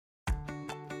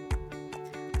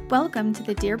Welcome to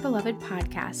the Dear Beloved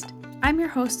podcast. I'm your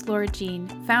host, Laura Jean,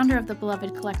 founder of the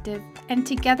Beloved Collective, and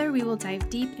together we will dive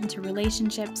deep into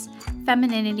relationships,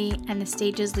 femininity, and the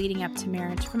stages leading up to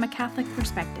marriage from a Catholic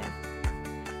perspective.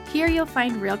 Here you'll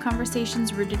find real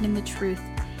conversations rooted in the truth,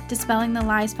 dispelling the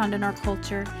lies found in our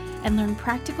culture, and learn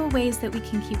practical ways that we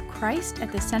can keep Christ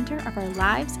at the center of our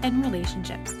lives and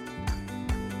relationships.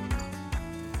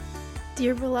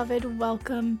 Dear beloved,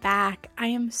 welcome back. I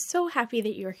am so happy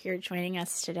that you're here joining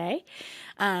us today.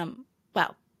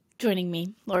 Joining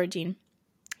me, Laura Jean,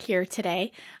 here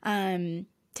today.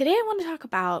 Today I want to talk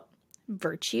about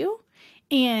virtue,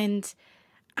 and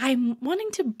I'm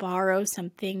wanting to borrow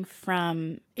something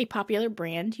from a popular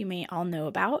brand you may all know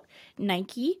about,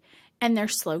 Nike, and their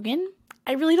slogan.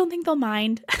 I really don't think they'll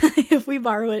mind if we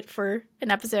borrow it for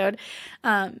an episode.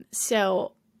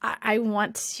 So I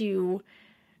want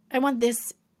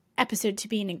this episode to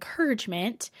be an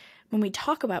encouragement when we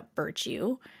talk about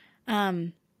virtue,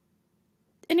 an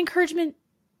encouragement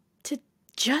to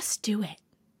just do it,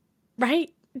 right?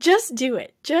 Just do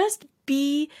it. Just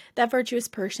be that virtuous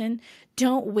person.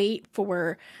 Don't wait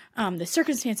for the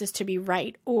circumstances to be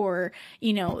right or,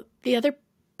 the other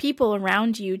people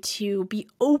around you to be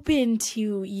open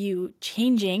to you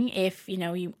changing if,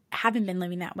 you haven't been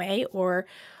living that way or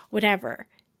whatever.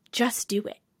 Just do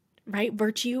it. Right?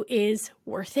 Virtue is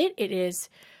worth it. It is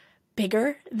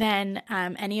bigger than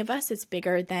any of us. It's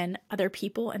bigger than other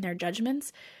people and their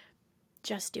judgments.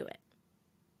 Just do it.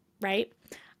 Right?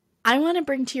 I want to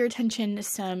bring to your attention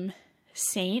some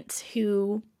saints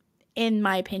who, in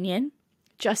my opinion,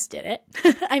 just did it.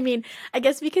 I mean, I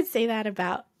guess we could say that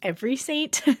about every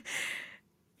saint.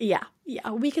 Yeah,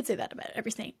 we could say that about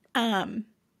every saint.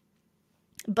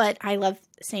 But I love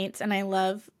saints and I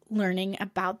love learning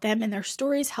about them, and their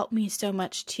stories help me so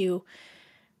much to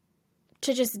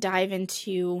just dive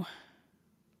into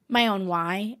my own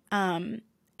why. And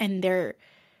their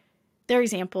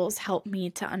examples help me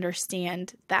to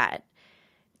understand that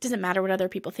it doesn't matter what other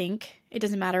people think. It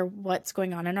doesn't matter what's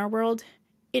going on in our world.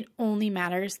 It only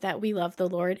matters that we love the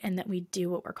Lord and that we do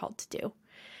what we're called to do.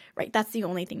 Right? That's the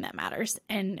only thing that matters.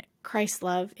 And Christ's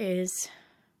love is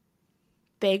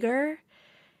bigger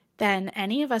than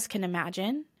any of us can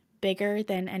imagine, bigger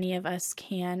than any of us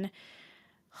can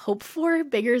hope for,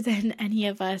 bigger than any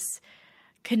of us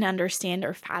can understand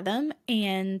or fathom.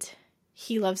 And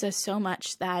he loves us so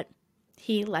much that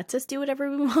he lets us do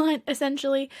whatever we want,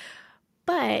 essentially.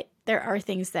 But there are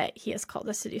things that he has called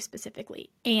us to do specifically.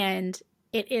 And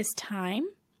it is time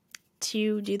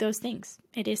to do those things.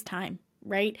 It is time,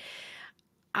 right?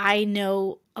 I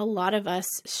know a lot of us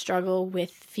struggle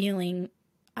with feeling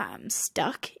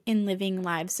stuck in living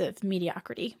lives of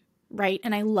mediocrity, right?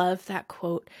 And I love that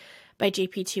quote by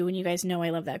JP2, and you guys know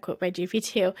I love that quote by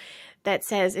JP2, that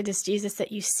says, "It is Jesus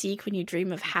that you seek when you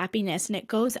dream of happiness." And it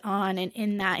goes on, and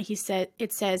in that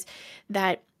it says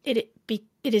that it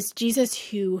is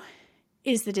Jesus who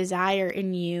is the desire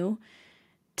in you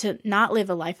to not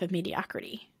live a life of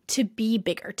mediocrity, to be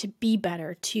bigger, to be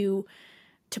better, to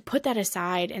put that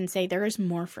aside and say, there is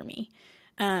more for me.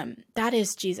 That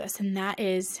is Jesus, and that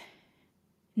is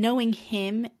knowing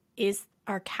him is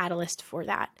our catalyst for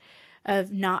that,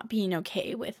 of not being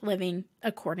okay with living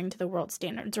according to the world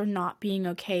standards, or not being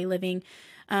okay living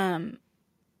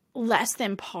less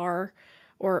than par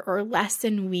or less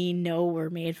than we know we're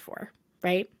made for,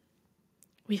 right?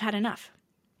 We've had enough.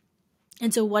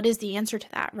 And so what is the answer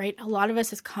to that, right? A lot of us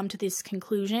has come to this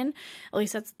conclusion, at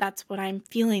least that's what I'm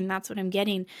feeling, that's what I'm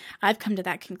getting. I've come to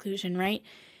that conclusion, right?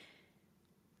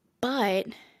 But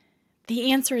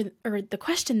the answer, or the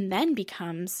question then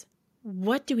becomes,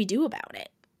 what do we do about it,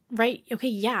 right? Okay,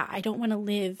 yeah, I don't want to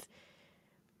live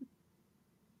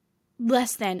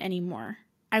less than anymore.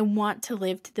 I want to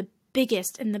live to the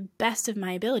biggest and the best of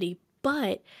my ability,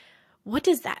 but what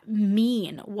does that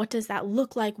mean? What does that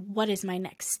look like? What is my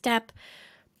next step?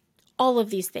 All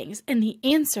of these things. And the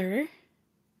answer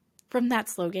from that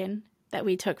slogan that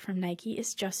we took from Nike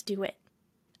is just do it,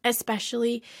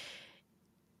 especially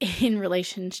in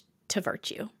relation to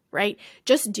virtue, right?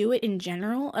 Just do it in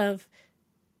general, of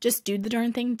just do the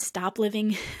darn thing, stop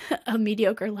living a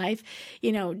mediocre life,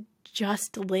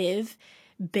 just live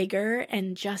bigger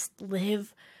and just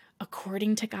live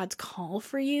according to God's call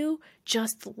for you.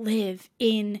 Just live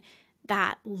in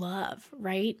that love,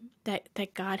 right?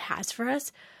 That God has for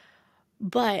us.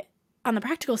 But on the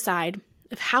practical side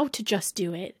of how to just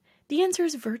do it, the answer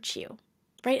is virtue,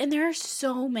 right? And there are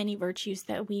so many virtues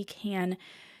that we can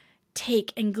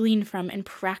take and glean from and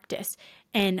practice,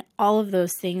 and all of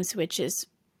those things, which is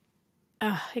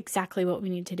exactly what we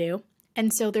need to do.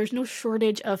 And so there's no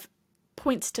shortage of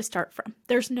points to start from.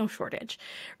 There's no shortage,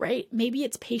 right? Maybe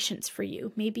it's patience for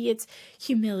you. Maybe it's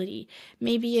humility.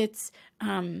 Maybe it's,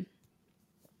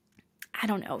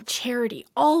 charity.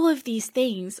 All of these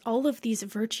things, all of these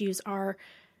virtues are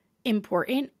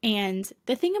important. And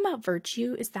the thing about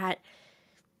virtue is that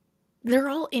they're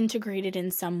all integrated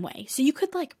in some way. So you could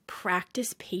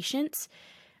practice patience,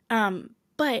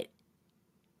 but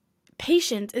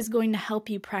patience is going to help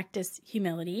you practice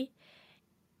humility,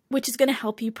 which is going to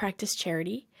help you practice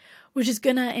charity, which is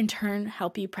going to in turn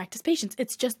help you practice patience.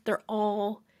 It's just they're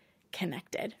all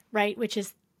connected, right? Which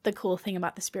is the cool thing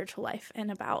about the spiritual life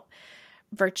and about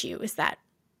virtue, is that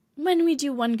when we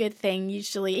do one good thing,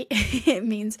 usually it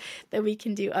means that we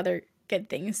can do other good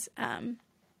things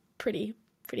pretty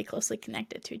closely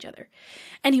connected to each other.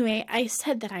 Anyway, I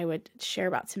said that I would share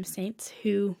about some saints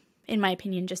who, in my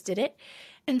opinion, just did it.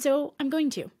 And so I'm going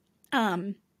to.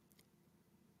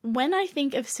 When I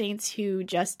think of saints who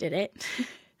just did it,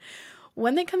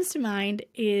 one that comes to mind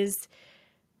is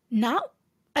not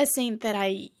a saint that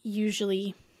I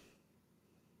usually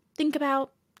think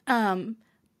about,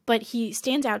 but he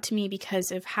stands out to me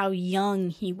because of how young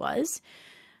he was,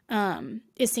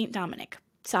 is Saint Dominic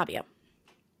Savio.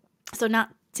 So not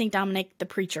Saint Dominic the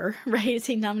preacher, right?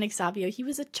 Saint Dominic Savio. He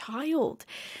was a child.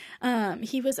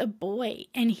 He was a boy,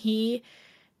 and he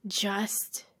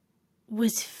just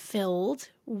was filled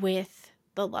with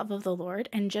the love of the Lord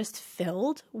and just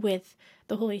filled with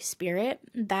the Holy Spirit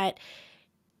that,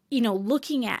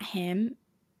 looking at him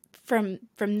from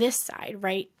this side,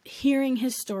 right? Hearing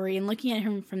his story and looking at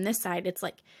him from this side, it's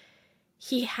like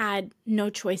he had no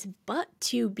choice but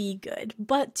to be good,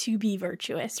 but to be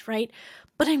virtuous, right?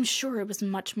 But I'm sure it was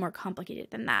much more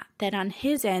complicated than that. That on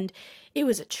his end, it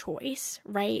was a choice,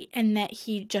 right? And that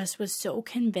he just was so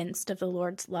convinced of the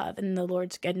Lord's love and the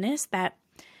Lord's goodness that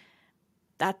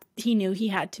he knew he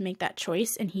had to make that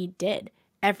choice, and he did.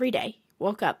 Every day,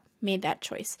 woke up, made that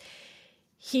choice.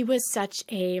 He was such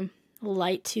a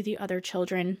light to the other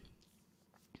children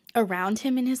around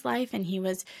him in his life, and he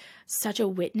was such a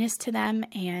witness to them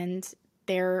and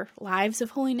their lives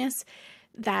of holiness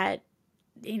that,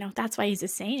 that's why he's a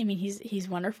saint. I mean, he's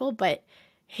wonderful, but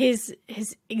his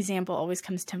example always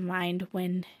comes to mind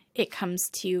when it comes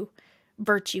to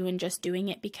virtue and just doing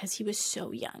it, because he was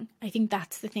so young. I think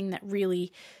that's the thing that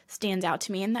really stands out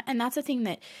to me. And that's the thing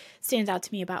that stands out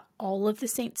to me about all of the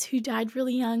saints who died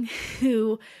really young,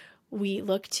 who we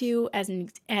look to as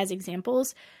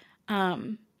examples.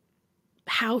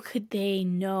 How could they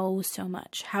know so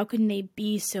much? How can they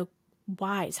be so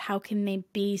wise? How can they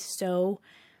be so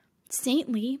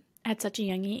saintly at such a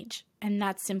young age? And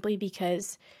that's simply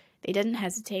because they didn't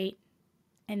hesitate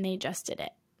and they just did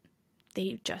it.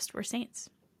 They just were saints.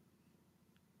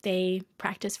 They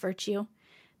practiced virtue.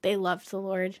 They loved the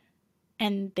Lord,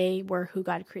 and they were who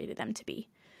God created them to be.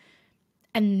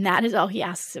 And that is all he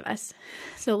asks of us.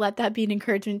 So let that be an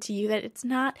encouragement to you, that it's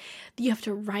not that you have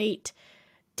to write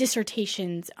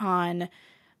dissertations on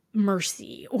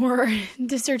mercy or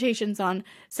dissertations on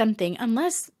something,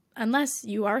 unless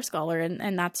you are a scholar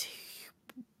and that's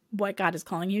what God is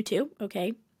calling you to.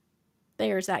 Okay,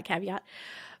 there's that caveat.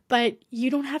 But you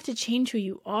don't have to change who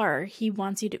you are. He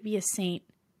wants you to be a saint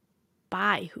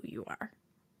by who you are.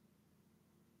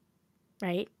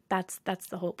 Right? That's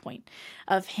the whole point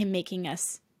of him making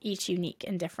us each unique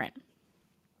and different.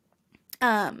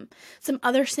 Some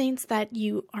other saints that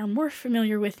you are more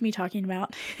familiar with me talking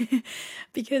about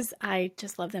because I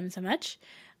just love them so much,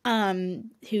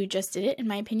 who just did it, in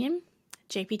my opinion,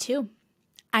 JP2.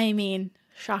 I mean,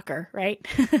 shocker, right?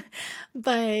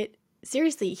 But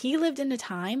seriously, he lived in a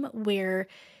time where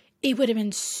it would have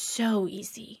been so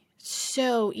easy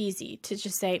to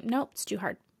just say, nope, it's too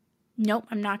hard. Nope,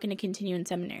 I'm not going to continue in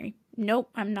seminary.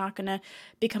 Nope, I'm not going to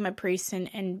become a priest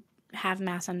and have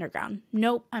mass underground.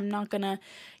 Nope, I'm not going to,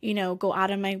 go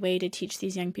out of my way to teach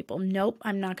these young people. Nope,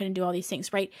 I'm not going to do all these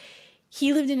things, right?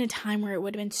 He lived in a time where it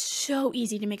would have been so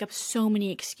easy to make up so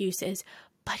many excuses,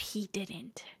 but he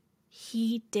didn't.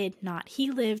 He did not. He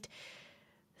lived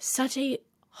such a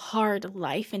hard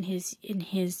life in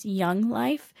his young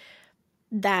life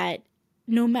that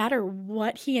no matter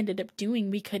what he ended up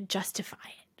doing, we could justify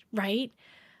it, right?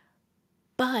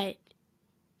 But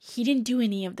he didn't do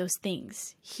any of those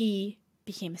things. He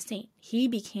became a saint. He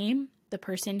became the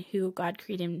person who God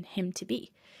created him to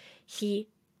be. He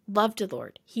loved the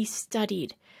Lord. He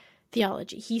studied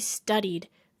theology. He studied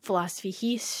philosophy.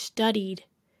 He studied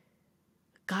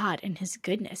God and his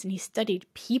goodness, and he studied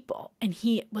people, and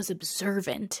he was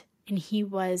observant, and he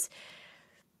was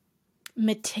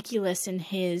meticulous in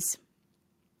his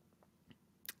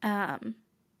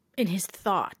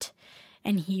thought,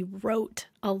 and he wrote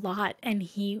a lot, and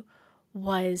he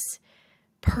was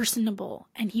personable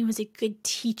and he was a good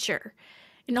teacher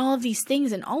and all of these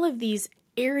things and all of these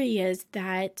areas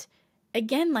that,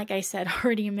 again, like I said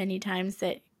already many times,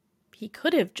 that he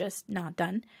could have just not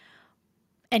done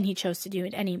and he chose to do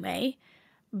it anyway.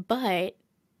 But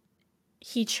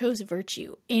he chose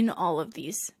virtue in all of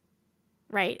these,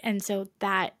 right? And so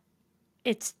that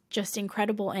it's just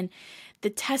incredible. And the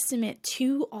testament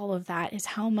to all of that is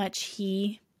how much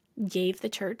he gave the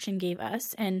church and gave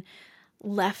us and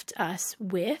left us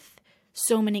with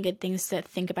so many good things to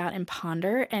think about and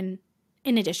ponder. And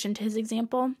in addition to his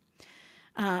example,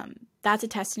 that's a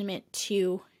testament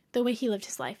to the way he lived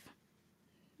his life,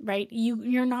 right?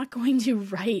 You're not going to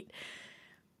write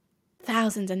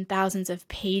thousands and thousands of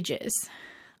pages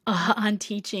on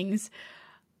teachings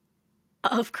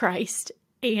of Christ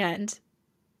and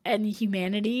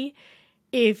humanity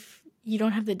if you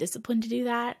don't have the discipline to do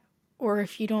that, or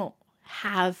if you don't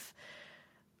have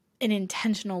an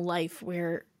intentional life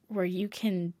where you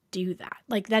can do that.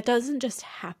 Like, that doesn't just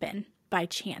happen by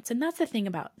chance. And that's the thing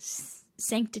about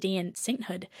sanctity and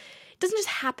sainthood. It doesn't just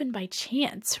happen by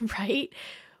chance, right?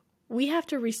 We have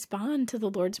to respond to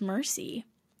the Lord's mercy.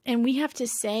 And we have to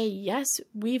say, yes,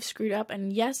 we've screwed up,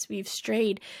 and yes, we've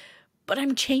strayed, but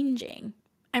I'm changing,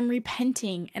 I'm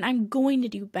repenting, and I'm going to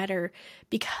do better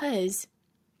because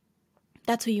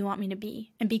that's who you want me to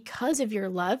be. And because of your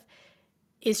love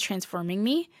is transforming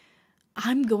me,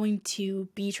 I'm going to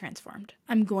be transformed.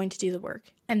 I'm going to do the work.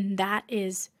 And that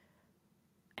is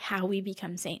how we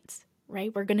become saints,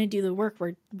 right? We're going to do the work.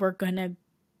 We're going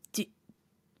to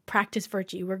practice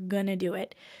virtue. We're going to do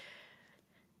it.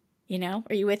 You know,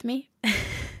 are you with me?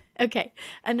 Okay.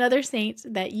 Another saint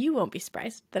that you won't be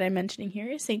surprised that I'm mentioning here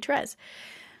is Saint Therese.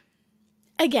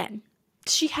 Again,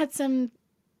 she had some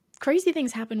crazy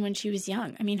things happen when she was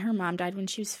young. I mean, her mom died when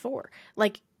she was 4.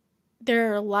 Like,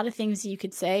 there are a lot of things you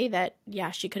could say that,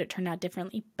 yeah, she could have turned out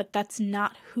differently, but that's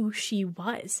not who she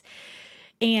was.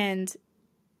 And,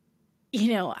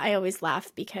 you know, I always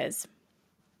laugh because,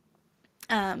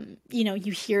 you know,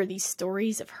 you hear these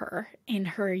stories of her in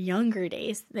her younger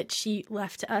days that she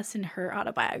left to us in her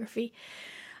autobiography.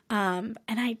 And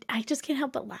I just can't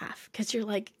help but laugh because you're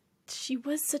like, she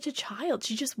was such a child.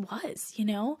 She just was, you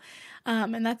know?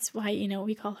 And that's why, you know,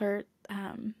 we call her,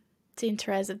 Saint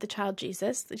Therese of the Child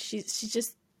Jesus.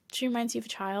 She reminds you of a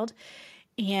child.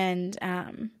 And,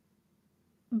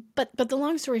 but the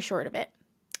long story short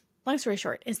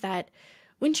is that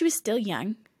when she was still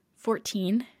young,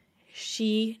 14,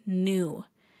 she knew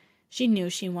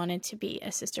she wanted to be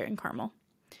a sister in Carmel,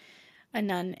 a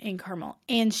nun in Carmel.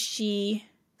 And she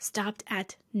stopped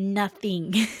at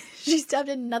nothing. She stopped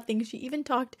at nothing. She even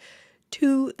talked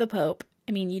to the Pope.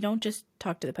 I mean, you don't just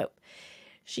talk to the Pope.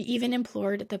 She even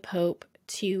implored the Pope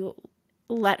to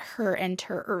let her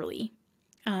enter early,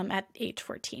 at age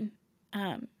 14.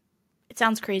 It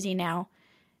sounds crazy now.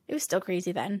 It was still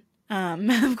crazy then.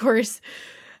 Of course,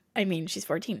 I mean, she's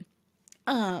 14.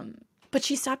 But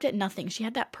she stopped at nothing. She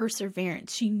had that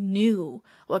perseverance. She knew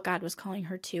what God was calling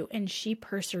her to, and she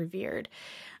persevered.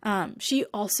 She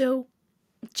also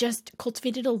just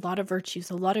cultivated a lot of virtues.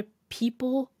 A lot of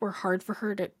people were hard for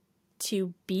her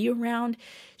to be around.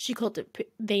 She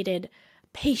cultivated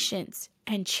patience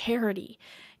and charity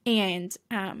and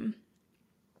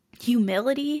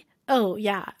humility. Oh,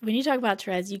 yeah. When you talk about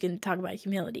Therese, you can talk about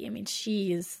humility. I mean,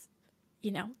 she is,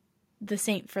 you know, the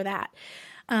saint for that.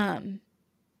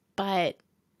 But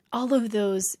all of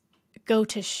those go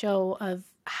to show of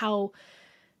how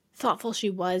thoughtful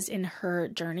she was in her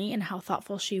journey and how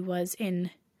thoughtful she was in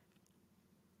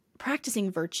practicing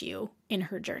virtue in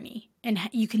her journey. And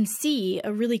you can see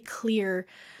a really clear,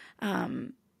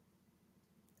 how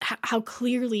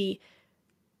clearly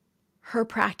her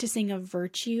practicing of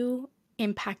virtue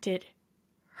impacted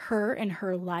her and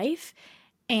her life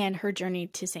and her journey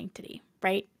to sanctity,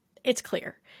 right? It's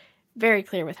clear, very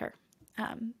clear with her.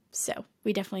 So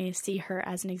we definitely see her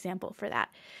as an example for that.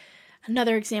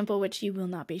 Another example, which you will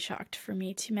not be shocked for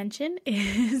me to mention,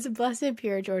 is Blessed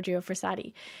Pier Giorgio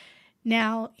Frassati.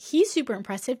 Now, he's super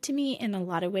impressive to me in a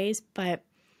lot of ways, but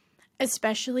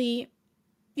especially,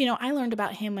 you know, I learned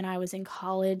about him when I was in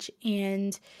college,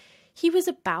 and he was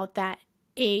about that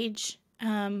age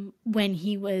when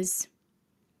he was,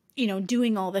 you know,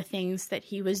 doing all the things that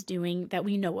he was doing that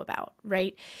we know about,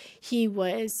 right? He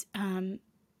was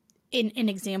an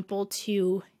example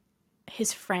to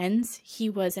his friends. He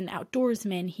was an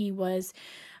outdoorsman. He was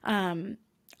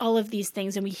all of these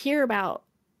things. And we hear about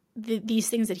these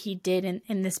things that he did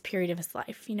in this period of his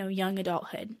life, you know, young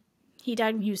adulthood. He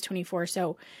died when he was 24,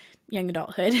 so young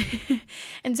adulthood.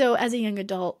 And so as a young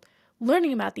adult,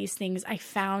 learning about these things, I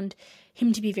found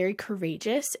him to be very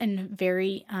courageous and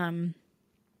very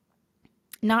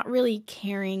not really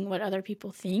caring what other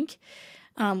people think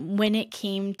when it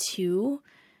came to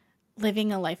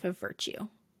living a life of virtue.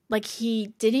 Like,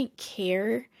 he didn't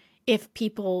care if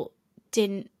people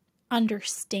didn't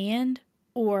understand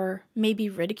or maybe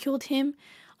ridiculed him,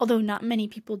 although not many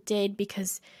people did,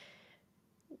 because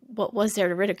what was there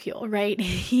to ridicule, right?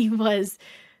 He was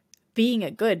being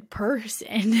a good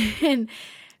person and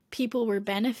people were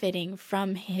benefiting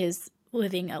from his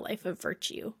living a life of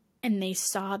virtue. And they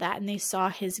saw that, and they saw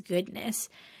his goodness.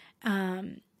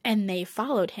 And they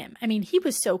followed him. I mean, he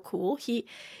was so cool.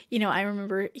 I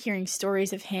remember hearing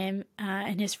stories of him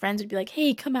and his friends would be like,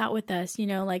 hey, come out with us,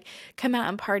 like come out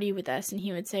and party with us. And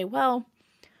he would say, well,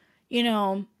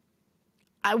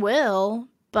 I will,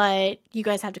 but you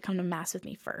guys have to come to mass with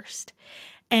me first.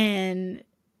 And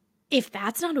if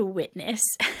that's not a witness,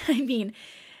 I mean,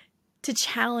 to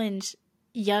challenge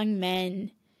young men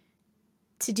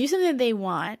to do something they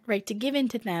want, right, to give in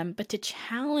to them, but to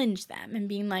challenge them and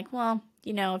being like, well,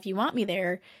 if you want me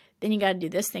there, then you got to do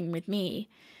this thing with me,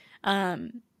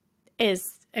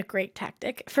 is a great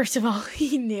tactic. First of all,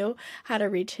 he knew how to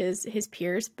reach his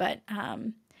peers, but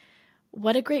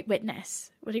what a great witness.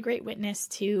 What a great witness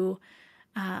to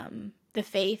the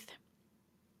faith,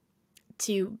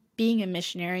 to being a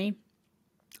missionary,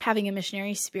 having a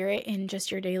missionary spirit in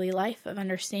just your daily life of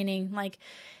understanding, like,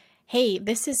 hey,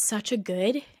 this is such a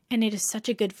good, and it is such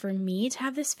a good for me to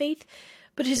have this faith,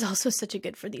 but it is also such a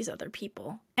good for these other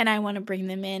people. And I want to bring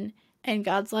them in, and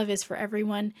God's love is for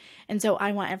everyone. And so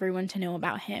I want everyone to know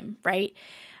about him, right?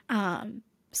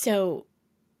 So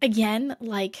again,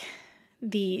 like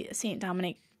the St.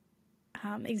 Dominic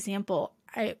example,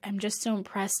 I'm just so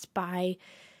impressed by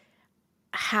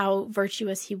how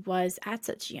virtuous he was at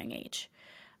such a young age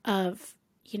of,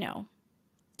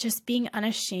 just being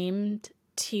unashamed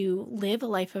to live a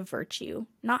life of virtue,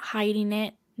 not hiding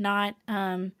it, not,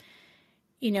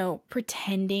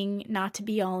 pretending not to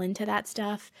be all into that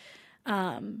stuff,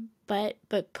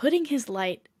 but putting his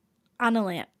light on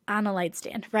a light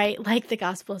stand, right? Like the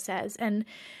gospel says, and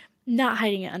not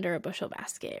hiding it under a bushel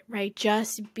basket, right?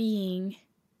 Just being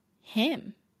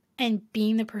him and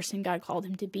being the person God called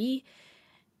him to be.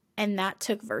 And that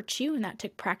took virtue and that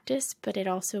took practice, but it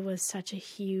also was such a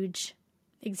huge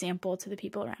example to the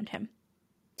people around him.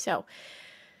 So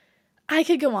I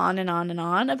could go on and on and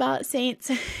on about saints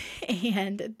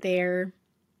and their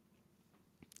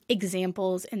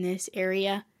examples in this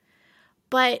area,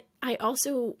 but I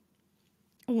also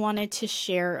wanted to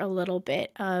share a little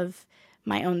bit of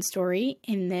my own story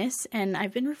in this, and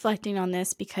I've been reflecting on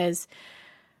this because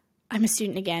I'm a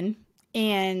student again,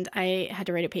 and I had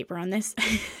to write a paper on this,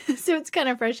 so it's kind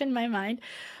of fresh in my mind,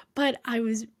 but I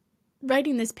was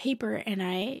writing this paper, and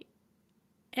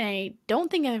I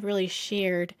don't think I've really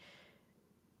shared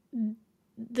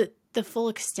the full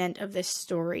extent of this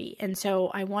story. And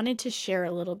so I wanted to share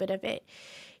a little bit of it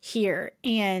here.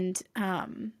 And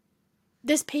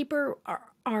this paper,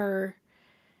 our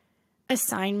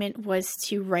assignment was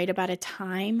to write about a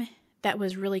time that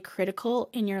was really critical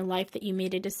in your life, that you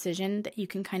made a decision that you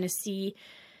can kind of see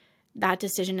that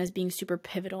decision as being super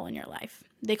pivotal in your life.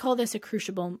 They call this a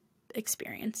crucible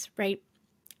experience, right?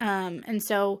 And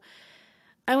so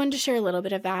I wanted to share a little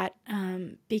bit of that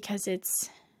because it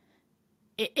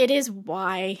is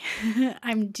why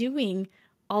I'm doing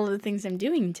all of the things I'm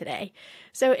doing today.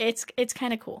 So it's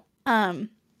kind of cool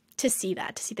to see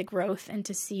that, to see the growth and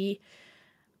to see,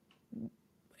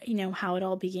 how it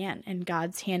all began and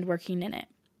God's hand working in it.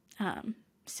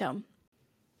 So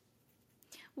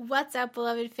what's up,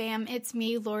 beloved fam? It's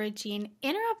me, Laura Jean,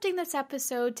 interrupting this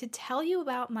episode to tell you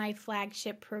about my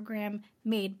flagship program,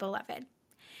 Made Beloved.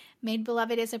 Made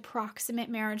Beloved is a proximate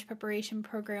marriage preparation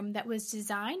program that was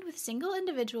designed with single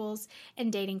individuals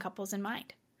and dating couples in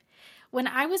mind. When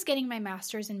I was getting my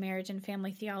master's in marriage and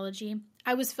family theology,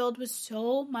 I was filled with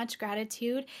so much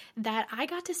gratitude that I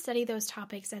got to study those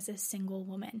topics as a single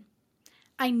woman.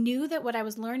 I knew that what I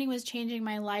was learning was changing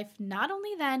my life not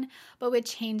only then, but would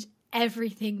change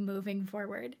everything moving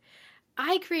forward.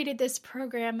 I created this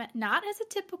program not as a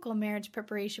typical marriage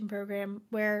preparation program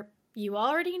where you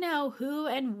already know who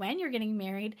and when you're getting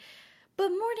married, but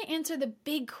more to answer the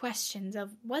big questions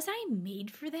of, was I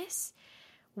made for this?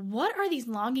 What are these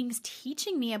longings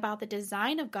teaching me about the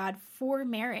design of God for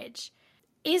marriage?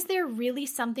 Is there really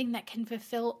something that can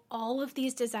fulfill all of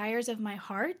these desires of my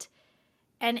heart?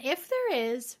 And if there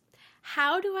is,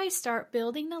 how do I start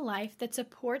building the life that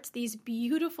supports these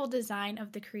beautiful design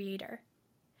of the Creator?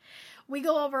 We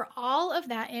go over all of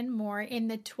that and more in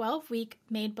the 12-week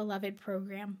Made Beloved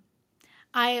program.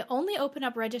 I only open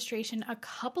up registration a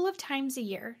couple of times a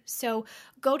year, so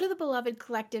go to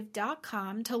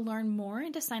thebelovedcollective.com to learn more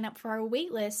and to sign up for our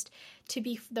waitlist to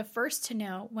be the first to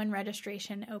know when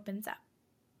registration opens up.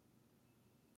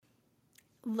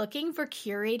 Looking for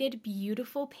curated,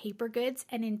 beautiful paper goods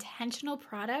and intentional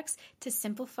products to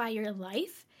simplify your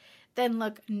life? Then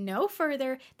look no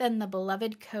further than the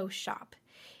Beloved Co. shop.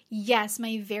 Yes,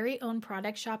 my very own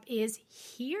product shop is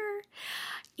here.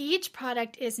 Each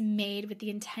product is made with the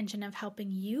intention of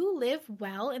helping you live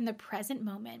well in the present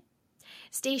moment.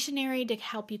 Stationery to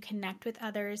help you connect with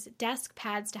others, desk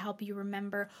pads to help you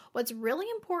remember what's really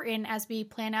important as we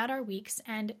plan out our weeks,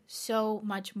 and so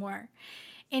much more.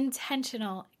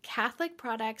 Intentional Catholic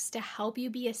products to help you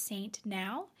be a saint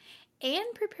now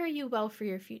and prepare you well for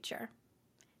your future.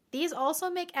 These also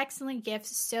make excellent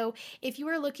gifts, so if you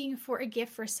are looking for a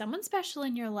gift for someone special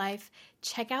in your life,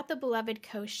 check out the Beloved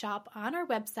Co. shop on our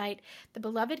website,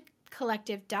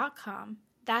 thebelovedcollective.com.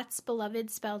 That's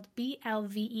beloved spelled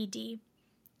B-L-V-E-D.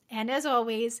 And as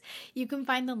always, you can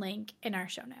find the link in our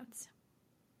show notes.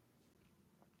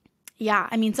 Yeah,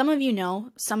 I mean, some of you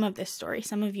know some of this story.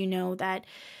 Some of you know that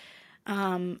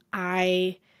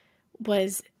I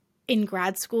was in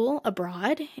grad school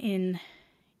abroad in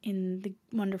the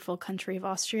wonderful country of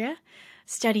Austria,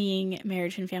 studying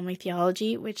marriage and family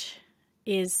theology, which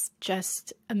is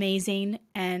just amazing.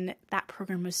 And that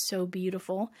program was so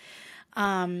beautiful.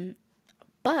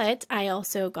 But I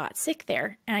also got sick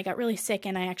there, and I got really sick,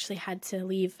 and I actually had to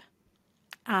leave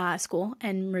school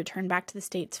and return back to the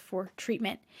States for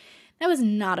treatment. That was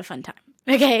not a fun time.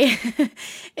 Okay.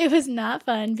 It was not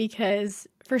fun because,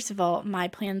 first of all, my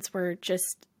plans were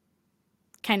just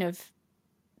kind of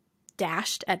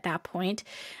dashed at that point.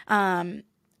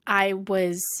 I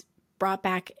was brought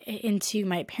back into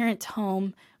my parents'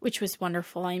 home, which was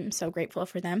wonderful. I'm so grateful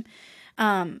for them.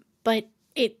 But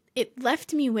it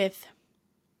left me with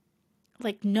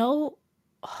like no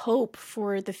hope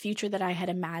for the future that I had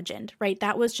imagined, right?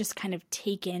 That was just kind of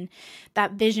taken,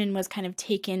 that vision was kind of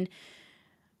taken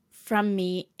from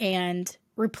me and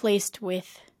replaced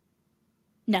with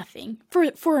nothing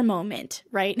for a moment,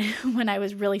 right? When I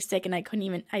was really sick and I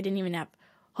didn't even have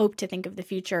hope to think of the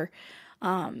future.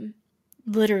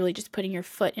 Literally just putting your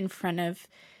foot in front of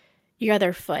your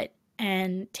other foot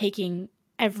and taking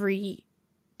every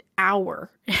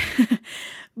hour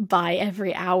by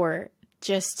every hour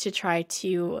just to try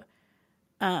to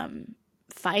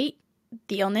fight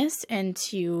the illness and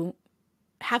to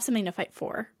have something to fight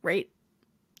for, right?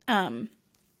 And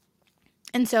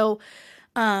so,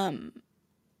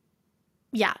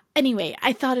 yeah, anyway,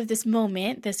 I thought of this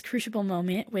moment, this crucible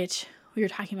moment, which we were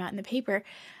talking about in the paper,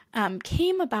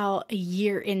 came about a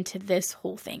year into this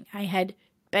whole thing. I had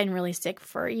been really sick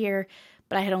for a year,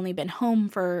 but I had only been home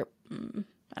for,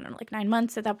 I don't know, like 9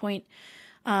 months at that point.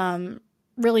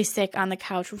 Really sick on the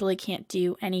couch, really can't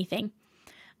do anything.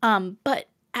 But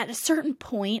at a certain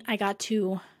point, I got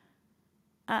through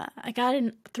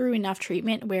enough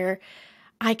treatment where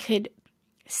I could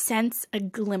sense a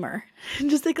glimmer,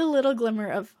 just like a little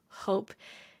glimmer of hope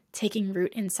taking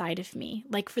root inside of me.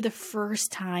 Like for the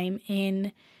first time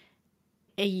in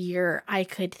a year, I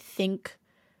could think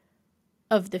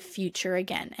of the future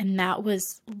again. And that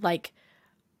was like,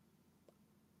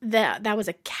 that was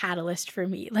a catalyst for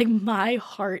me. Like my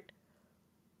heart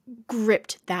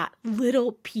gripped that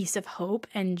little piece of hope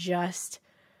and just,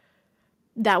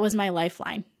 that was my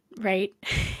lifeline, right?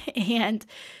 And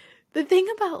the thing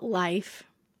about life,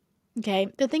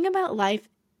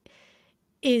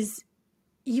 is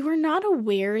you are not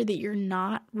aware that you're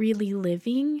not really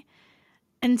living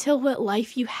until what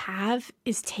life you have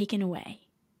is taken away,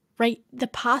 right? The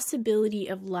possibility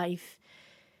of life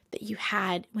that you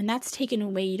had, when that's taken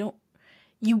away,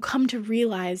 you come to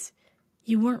realize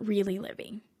you weren't really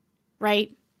living,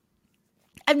 right?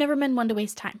 I've never been one to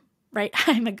waste time, right?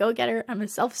 I'm a go-getter. I'm a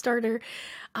self-starter.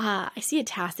 I see a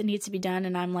task that needs to be done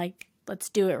and I'm like, let's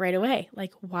do it right away.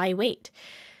 Like, why wait?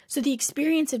 So the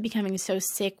experience of becoming so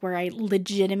sick where I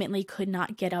legitimately could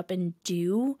not get up and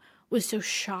do was so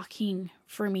shocking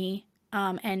for me,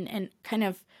 and kind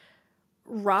of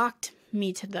rocked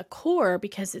me to the core,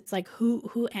 because it's like,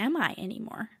 who am I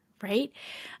anymore, right?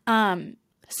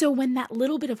 So when that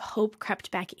little bit of hope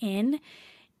crept back in,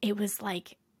 it was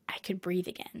like I could breathe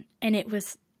again, and it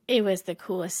was the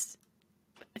coolest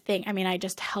thing. I mean, I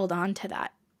just held on to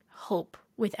that hope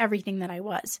with everything that I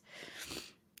was.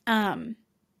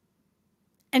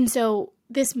 And so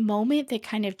this moment that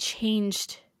kind of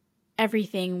changed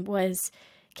everything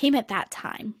came at that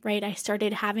time, right? I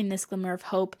started having this glimmer of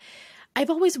hope. I've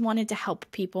always wanted to help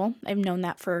people. I've known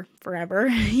that for forever.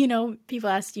 You know, people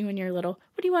ask you when you're little,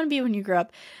 what do you want to be when you grow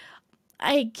up?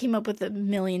 I came up with a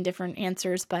million different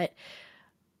answers, but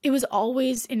it was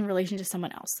always in relation to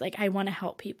someone else. Like, I want to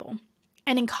help people.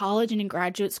 And in college and in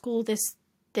graduate school, this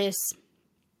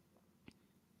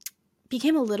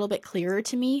became a little bit clearer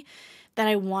to me that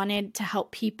I wanted to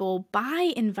help people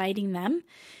by inviting them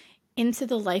into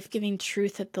the life-giving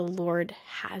truth that the Lord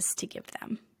has to give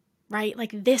them, right?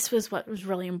 Like, this was what was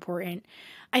really important.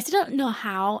 I still don't know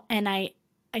how, and I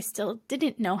still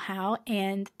didn't know how,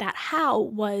 and that how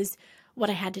was what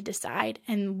I had to decide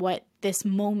and what this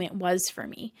moment was for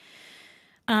me.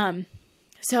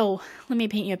 So let me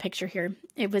paint you a picture here.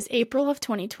 It was April of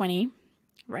 2020,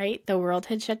 right? The world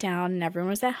had shut down and everyone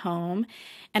was at home,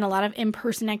 and a lot of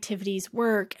in-person activities,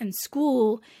 work, and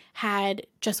school had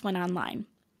just went online.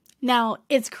 Now,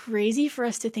 it's crazy for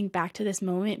us to think back to this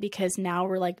moment because now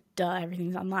we're like, duh,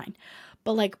 everything's online.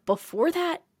 But like before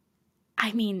that,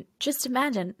 I mean, just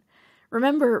imagine,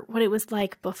 remember what it was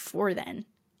like before then.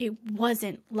 It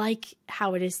wasn't like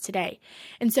how it is today.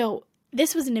 And so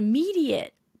this was an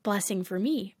immediate blessing for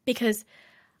me because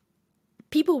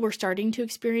people were starting to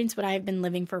experience what I've been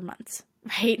living for months,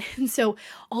 right? And so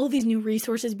all of these new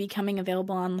resources becoming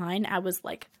available online, I was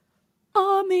like,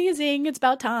 amazing, it's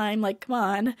about time. Like, come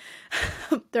on.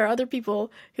 There are other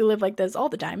people who live like this all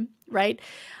the time, right?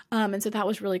 And so that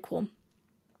was really cool.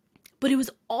 But it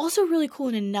was also really cool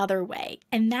in another way.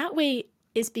 And that way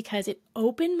is because it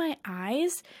opened my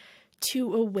eyes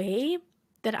to a way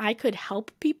that I could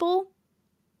help people.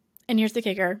 And here's the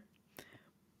kicker.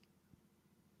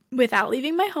 Without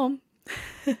leaving my home,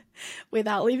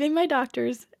 without leaving my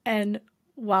doctors, and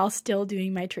while still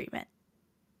doing my treatment.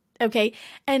 Okay?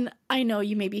 And I know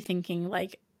you may be thinking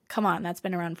like, come on, that's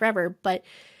been around forever. But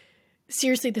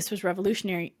seriously, this was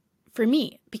revolutionary for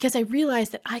me because I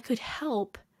realized that I could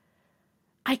help.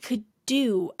 I could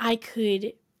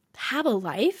have a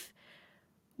life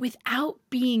without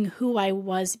being who I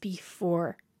was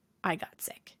before I got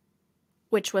sick,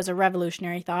 which was a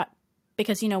revolutionary thought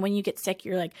because, when you get sick,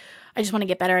 you're like, I just want to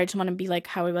get better. I just want to be like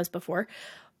how I was before.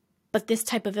 But this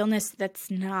type of illness, that's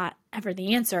not ever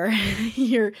the answer.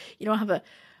 You don't have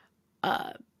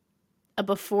a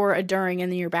before, a during,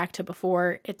 and then you're back to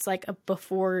before. It's like a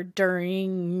before,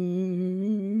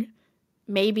 during,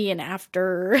 maybe an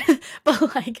after,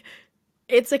 but like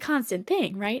it's a constant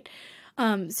thing, right?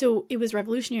 So it was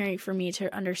revolutionary for me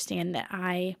to understand that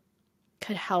I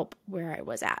could help where I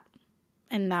was at.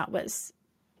 And that was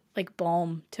like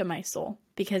balm to my soul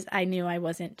because I knew I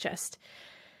wasn't just,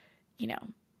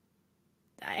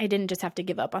 I didn't just have to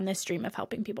give up on this dream of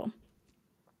helping people.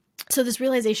 So this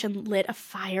realization lit a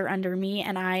fire under me,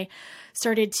 and I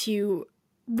started to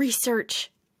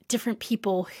research different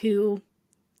people who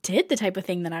did the type of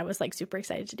thing that I was like super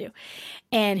excited to do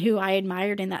and who I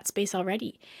admired in that space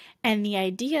already. And the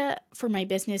idea for my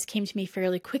business came to me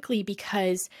fairly quickly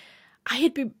because I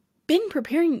had been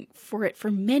preparing for it for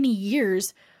many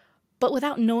years, but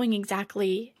without knowing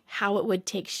exactly how it would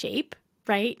take shape,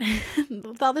 right?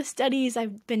 With all the studies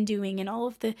I've been doing and all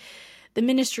of the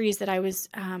ministries that I was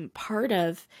part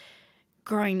of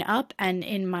growing up and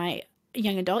in my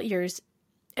young adult years,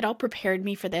 it all prepared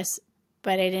me for this,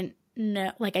 but I didn't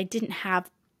know, like I didn't have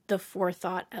the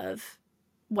forethought of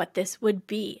what this would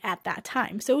be at that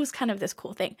time. So it was kind of this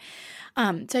cool thing.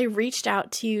 So I reached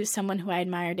out to someone who I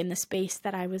admired in the space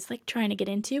that I was like trying to get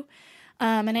into.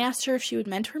 And I asked her if she would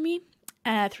mentor me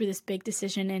through this big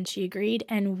decision, and she agreed.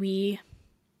 And we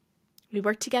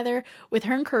worked together with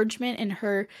her encouragement and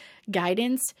her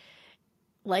guidance.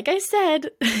 Like I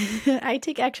said, I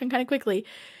take action kind of quickly.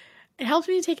 It helped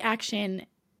me to take action,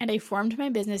 and I formed my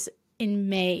business in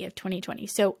May of 2020.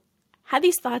 So had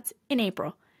these thoughts in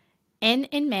April. And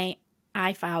in May,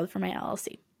 I filed for my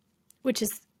LLC, which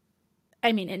is,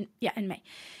 in May.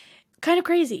 Kind of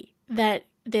crazy that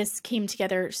this came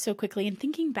together so quickly. And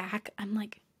thinking back, I'm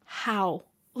like, how?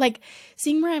 Like,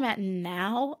 seeing where I'm at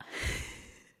now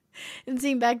and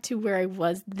seeing back to where I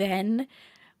was then,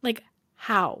 like,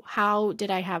 how? How did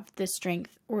I have the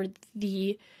strength or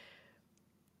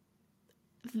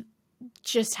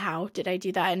just how did I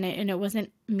do that? And it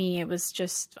wasn't me. It was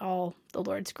just all the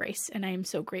Lord's grace. And I am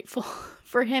so grateful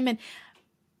for him and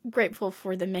grateful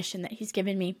for the mission that he's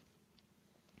given me.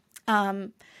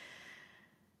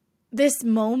 This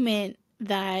moment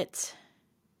that,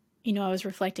 I was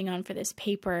reflecting on for this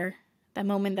paper, that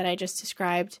moment that I just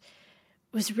described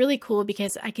was really cool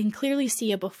because I can clearly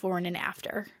see a before and an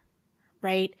after,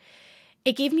 right?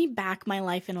 It gave me back my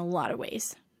life in a lot of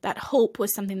ways. That hope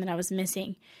was something that I was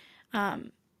missing.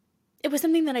 It was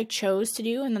something that I chose to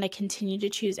do and that I continue to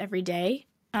choose every day.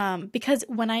 Because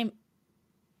when I'm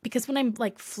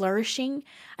like flourishing,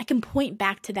 I can point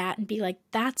back to that and be like,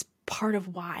 that's part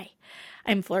of why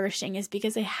I'm flourishing, is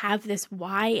because I have this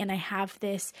why and I have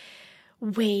this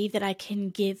way that I can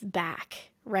give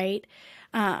back, right?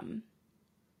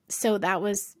 So that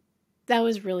was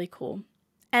really cool.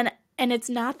 And it's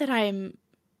not that I'm,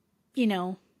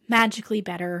 magically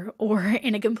better or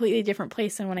in a completely different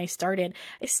place than when I started.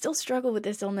 I still struggle with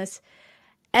this illness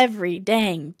every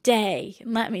dang day.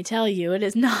 And let me tell you, it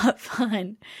is not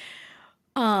fun.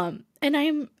 And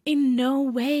I'm in no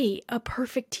way a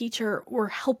perfect teacher or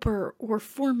helper or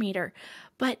formator,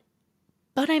 but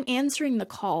I'm answering the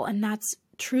call. And that's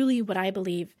truly what I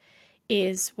believe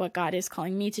is what God is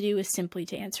calling me to do, is simply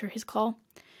to answer his call.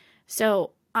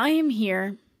 So I am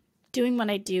here doing what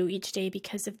I do each day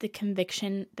because of the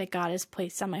conviction that God has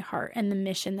placed on my heart and the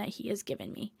mission that he has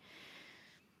given me.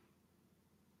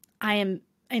 I'm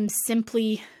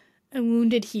simply a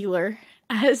wounded healer,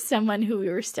 as someone who we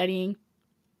were studying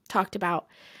talked about.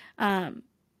 I'm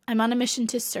on a mission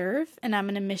to serve, and I'm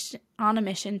on a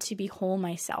mission to be whole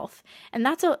myself. And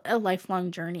that's a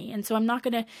lifelong journey. And so I'm not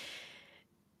going to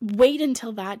wait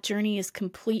until that journey is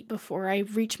complete before I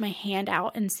reach my hand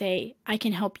out and say, I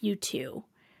can help you too,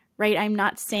 right? I'm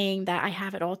not saying that I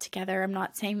have it all together. I'm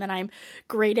not saying that I'm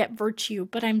great at virtue,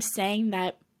 but I'm saying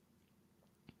that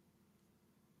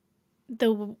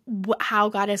how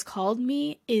God has called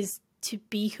me is to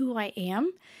be who I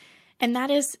am. And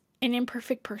that is an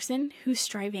imperfect person who's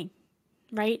striving,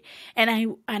 right? And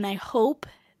I hope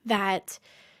that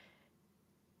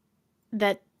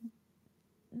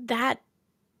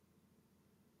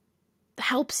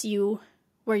helps you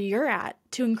where you're at,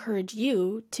 to encourage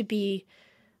you to be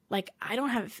like, I don't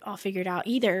have it all figured out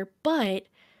either, but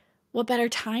what better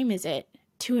time is it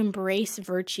to embrace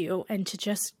virtue and to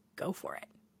just go for it,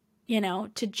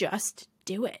 to just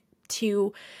do it,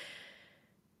 to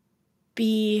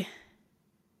be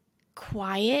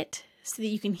quiet so that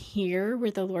you can hear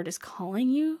where the Lord is calling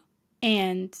you,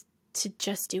 and to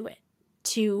just do it,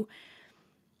 to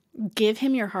give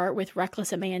him your heart with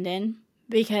reckless abandon,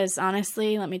 because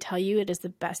honestly, let me tell you, it is the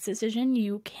best decision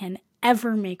you can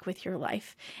ever make with your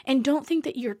life. And don't think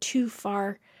that you're too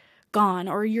far gone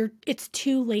or it's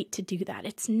too late to do that.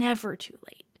 It's never too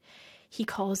late. He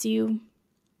calls you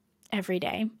every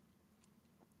day.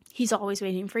 He's always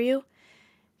waiting for you.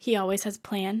 He always has a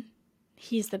plan.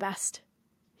 He's the best.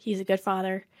 He's a good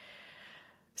father.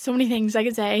 So many things I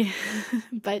could say,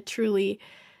 but truly,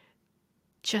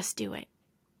 just do it.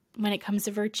 When it comes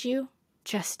to virtue,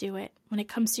 just do it. When it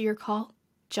comes to your call,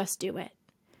 just do it.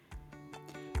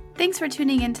 Thanks for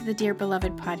tuning in to the Dear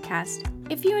Beloved podcast.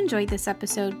 If you enjoyed this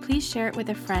episode, please share it with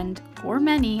a friend or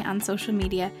many on social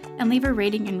media and leave a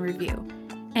rating and review.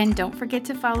 And don't forget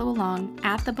to follow along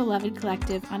at The Beloved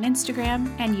Collective on Instagram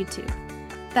and YouTube.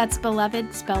 That's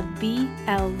Beloved spelled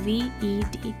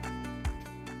B-L-V-E-D.